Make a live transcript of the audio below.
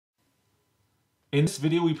In this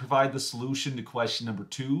video, we provide the solution to question number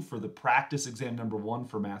 2 for the practice exam number 1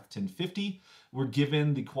 for Math 1050. We're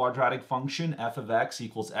given the quadratic function f of x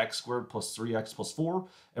equals x squared plus 3x plus 4,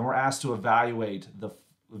 and we're asked to evaluate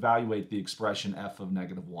the expression f of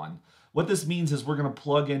 -1. What this means is we're going to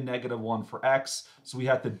plug in -1 for x, so we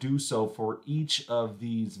have to do so for each of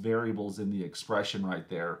these variables in the expression right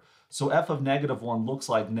there. So f of -1 looks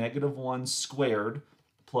like -1 squared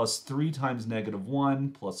plus 3 times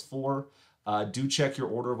 -1 plus 4. Do check your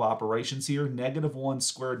order of operations here. -1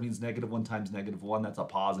 squared means -1 times -1. That's a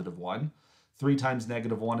positive 1. 3 times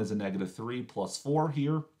 -1 is a -3 plus 4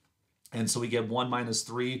 here. And so we get 1 minus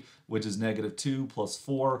 3, which is -2 plus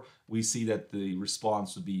 4. We see that the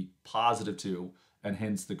response would be positive 2, and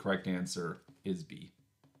hence the correct answer is B.